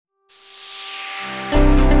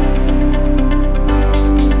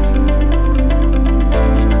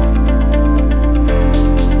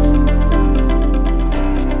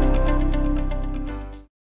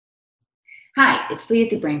Leslie at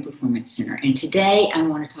the Brain Performance Center, and today I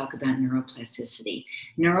want to talk about neuroplasticity.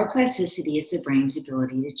 Neuroplasticity is the brain's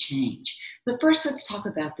ability to change. But first, let's talk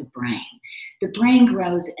about the brain. The brain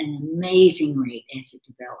grows at an amazing rate as it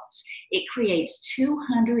develops. It creates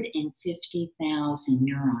 250,000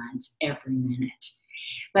 neurons every minute.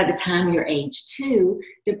 By the time you're age 2,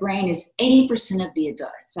 the brain is 80% of the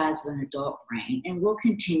size of an adult brain and will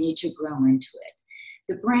continue to grow into it.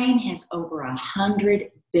 The brain has over 100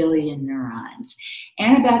 billion neurons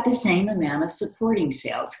and about the same amount of supporting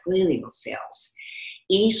cells, glial cells.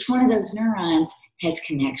 Each one of those neurons has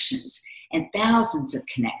connections and thousands of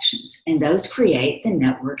connections, and those create the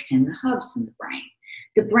networks and the hubs in the brain.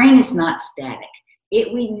 The brain is not static.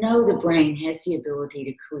 We know the brain has the ability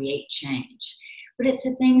to create change, but it's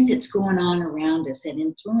the things that's going on around us that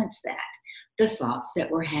influence that. The thoughts that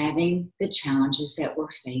we're having, the challenges that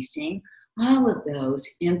we're facing, all of those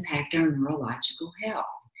impact our neurological health.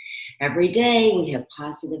 Every day we have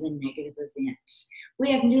positive and negative events. We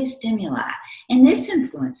have new stimuli, and this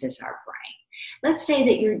influences our brain. Let's say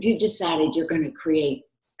that you've decided you're going to create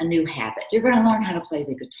a new habit. You're going to learn how to play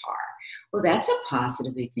the guitar. Well, that's a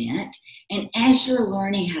positive event, and as you're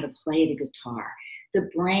learning how to play the guitar, the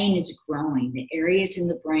brain is growing. The areas in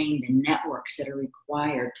the brain, the networks that are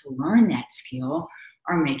required to learn that skill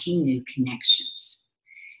are making new connections.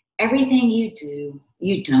 Everything you do,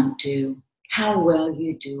 you don't do, how well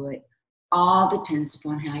you do it, all depends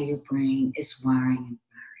upon how your brain is wiring and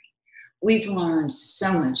firing. We've learned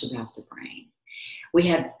so much about the brain. We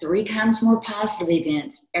have 3 times more positive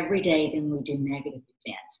events every day than we do negative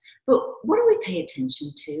events. But what do we pay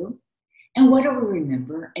attention to? And what do we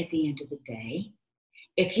remember at the end of the day?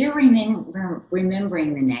 If you're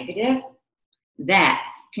remembering the negative, that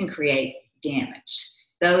can create damage.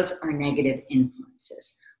 Those are negative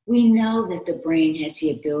influences. We know that the brain has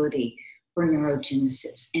the ability for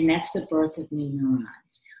neurogenesis, and that's the birth of new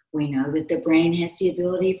neurons. We know that the brain has the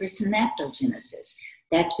ability for synaptogenesis.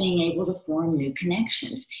 That's being able to form new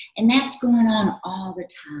connections, and that's going on all the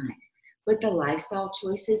time. But the lifestyle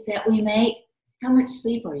choices that we make, how much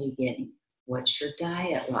sleep are you getting? What's your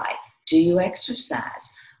diet like? Do you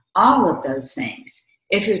exercise? All of those things,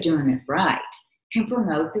 if you're doing it right, can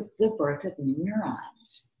promote the birth of new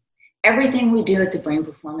neurons. Everything we do at the Brain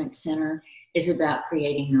Performance Center is about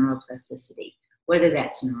creating neuroplasticity, whether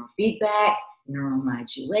that's neurofeedback,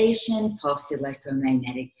 neuromodulation, pulsed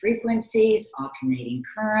electromagnetic frequencies, alternating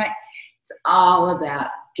current. It's all about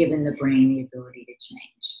giving the brain the ability to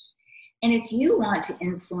change. And if you want to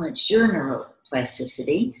influence your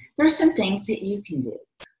neuroplasticity, there's some things that you can do.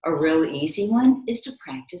 A real easy one is to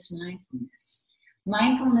practice mindfulness.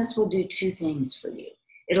 Mindfulness will do 2 things for you.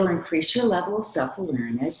 It'll increase your level of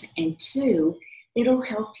self-awareness, and 2, it'll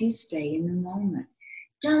help you stay in the moment.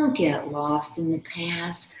 Don't get lost in the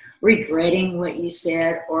past, regretting what you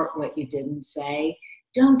said or what you didn't say.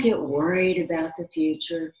 Don't get worried about the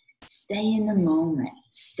future. Stay in the moment.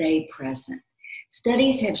 Stay present.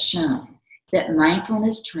 Studies have shown that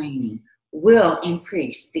mindfulness training will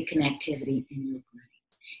increase the connectivity in your brain.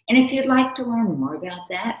 And if you'd like to learn more about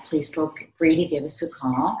that, please feel free to give us a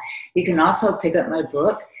call. You can also pick up my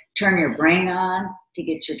book, Turn Your Brain On to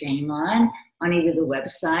Get Your Game On either the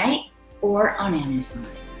website or on Amazon.